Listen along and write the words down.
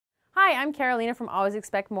Hi, I'm Carolina from Always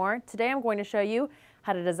Expect More. Today I'm going to show you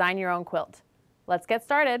how to design your own quilt. Let's get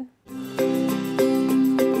started.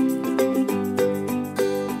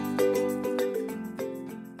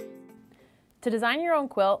 To design your own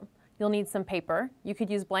quilt, you'll need some paper. You could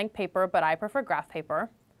use blank paper, but I prefer graph paper,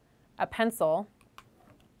 a pencil,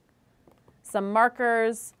 some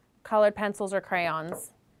markers, colored pencils or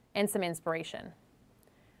crayons, and some inspiration.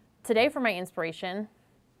 Today for my inspiration,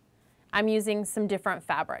 I'm using some different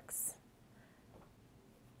fabrics.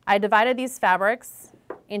 I divided these fabrics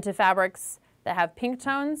into fabrics that have pink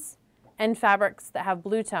tones and fabrics that have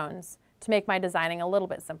blue tones to make my designing a little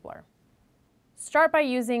bit simpler. Start by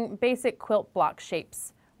using basic quilt block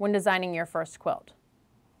shapes when designing your first quilt.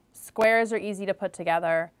 Squares are easy to put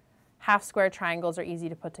together. Half square triangles are easy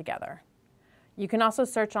to put together. You can also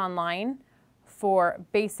search online for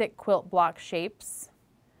basic quilt block shapes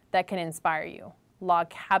that can inspire you. Log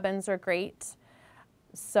cabins are great.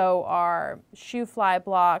 So are shoe fly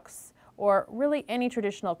blocks, or really any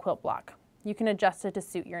traditional quilt block. You can adjust it to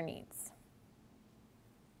suit your needs.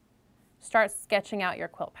 Start sketching out your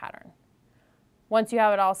quilt pattern. Once you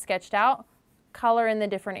have it all sketched out, color in the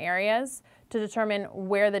different areas to determine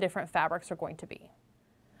where the different fabrics are going to be.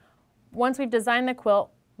 Once we've designed the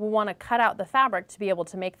quilt, we'll want to cut out the fabric to be able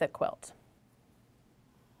to make the quilt.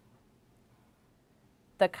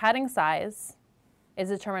 The cutting size is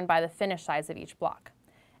determined by the finish size of each block.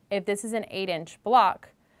 If this is an 8-inch block,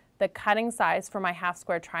 the cutting size for my half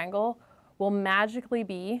square triangle will magically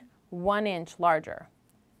be 1 inch larger.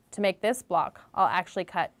 To make this block, I'll actually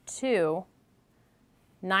cut 2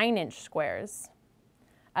 9-inch squares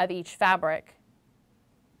of each fabric,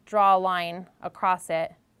 draw a line across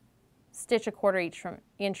it, stitch a 1/4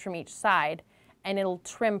 inch from each side, and it'll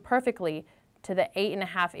trim perfectly to the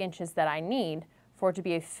 8.5 inches that I need for it to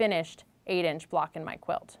be a finished 8-inch block in my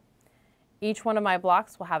quilt. Each one of my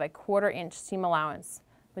blocks will have a 1/4 inch seam allowance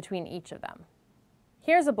between each of them.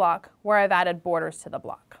 Here's a block where I've added borders to the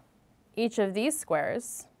block. Each of these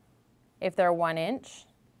squares, if they're 1 inch,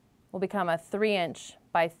 will become a 3-inch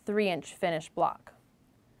by 3-inch finished block.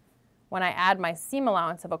 When I add my seam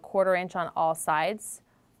allowance of a 1/4 inch on all sides,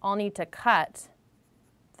 I'll need to cut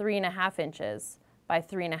 3.5 inches by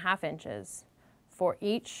 3.5 inches for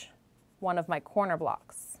each one of my corner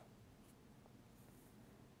blocks.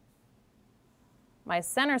 My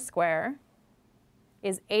center square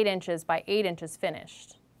is 8 inches by 8 inches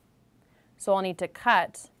finished. So I'll need to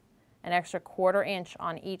cut an extra 1/4 inch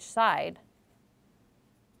on each side.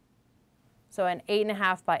 So an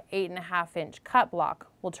 8.5 by 8.5 inch cut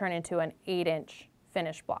block will turn into an 8-inch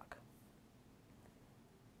finished block.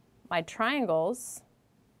 My triangles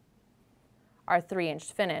are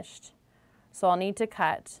 3-inch finished. So I'll need to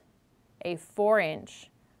cut a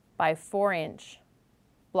 4-inch by 4-inch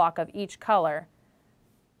block of each color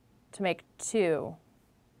to make 2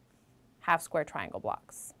 half square triangle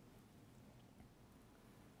blocks.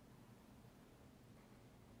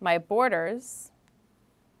 My borders,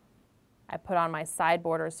 I put on my side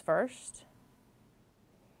borders first,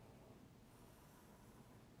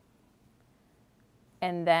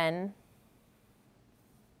 and then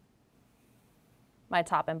my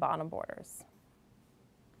top and bottom borders.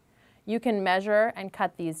 You can measure and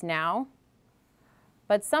cut these now,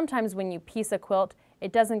 but sometimes when you piece a quilt,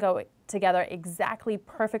 it doesn't go together exactly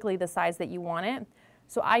perfectly the size that you want it.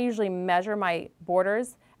 So I usually measure my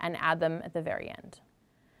borders and add them at the very end.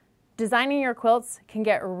 Designing your quilts can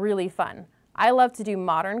get really fun. I love to do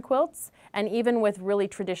modern quilts, and even with really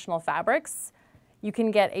traditional fabrics, you can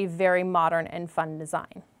get a very modern and fun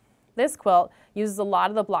design. This quilt uses a lot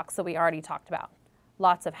of the blocks that we already talked about.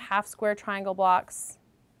 Lots of half square triangle blocks,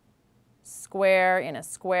 square in a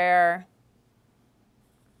square,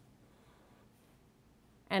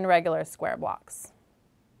 and regular square blocks.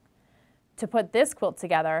 To put this quilt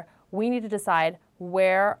together, we need to decide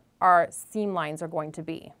where our seam lines are going to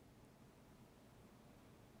be.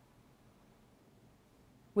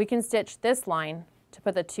 We can stitch this line to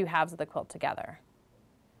put the 2 halves of the quilt together.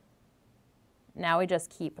 Now we just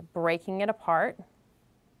keep breaking it apart.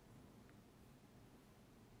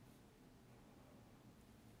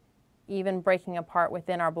 Even breaking apart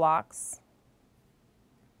within our blocks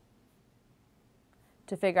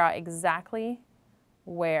to figure out exactly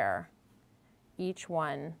where each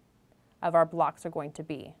one of our blocks are going to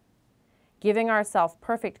be. Giving ourselves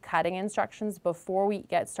perfect cutting instructions before we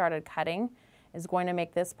get started cutting is going to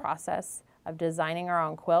make this process of designing our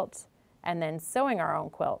own quilt and then sewing our own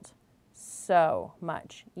quilt so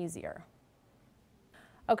much easier.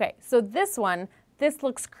 Okay, so this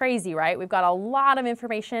looks crazy, right? We've got a lot of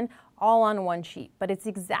information all on one sheet, but it's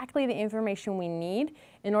exactly the information we need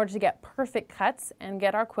in order to get perfect cuts and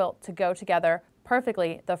get our quilt to go together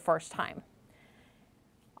perfectly the first time.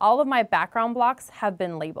 All of my background blocks have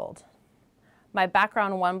been labeled. My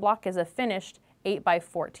background 1 block is a finished 8 by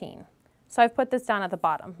 14. So I've put this down at the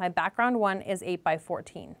bottom. My background 1 is 8 by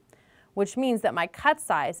 14, which means that my cut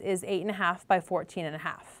size is 8.5 by 14.5.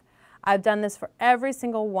 I've done this for every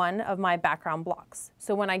single one of my background blocks.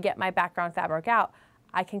 So when I get my background fabric out,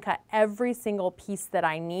 I can cut every single piece that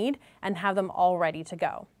I need and have them all ready to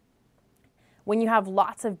go. When you have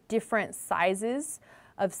lots of different sizes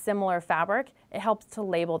of similar fabric, it helps to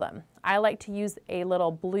label them. I like to use a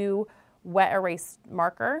little blue wet erase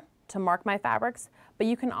marker to mark my fabrics, but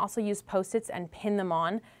you can also use Post-its and pin them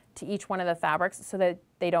on to each one of the fabrics so that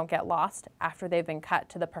they don't get lost after they've been cut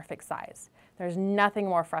to the perfect size. There's nothing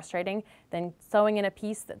more frustrating than sewing in a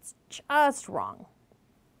piece that's just wrong.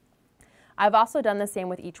 I've also done the same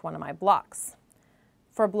with each one of my blocks.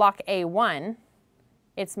 For block A1,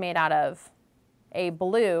 it's made out of a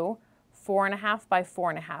blue 4.5 by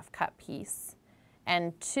 4.5 cut piece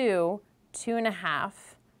and two 2.5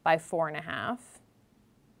 by 4.5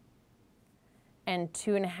 and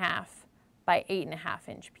 2.5 by 8.5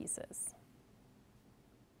 inch pieces.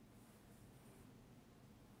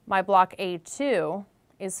 My block A2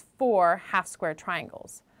 is 4 half square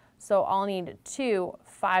triangles. So I'll need 2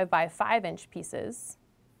 5 by 5 inch pieces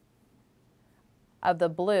of the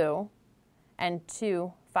blue and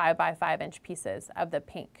 2 5 by 5 inch pieces of the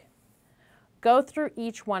pink. Go through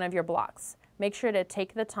each one of your blocks. Make sure to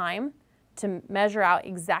take the time to measure out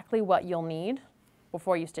exactly what you'll need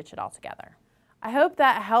before you stitch it all together. I hope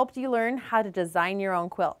that helped you learn how to design your own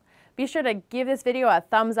quilt. Be sure to give this video a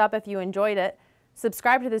thumbs up if you enjoyed it,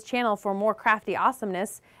 subscribe to this channel for more crafty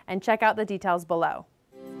awesomeness, and check out the details below.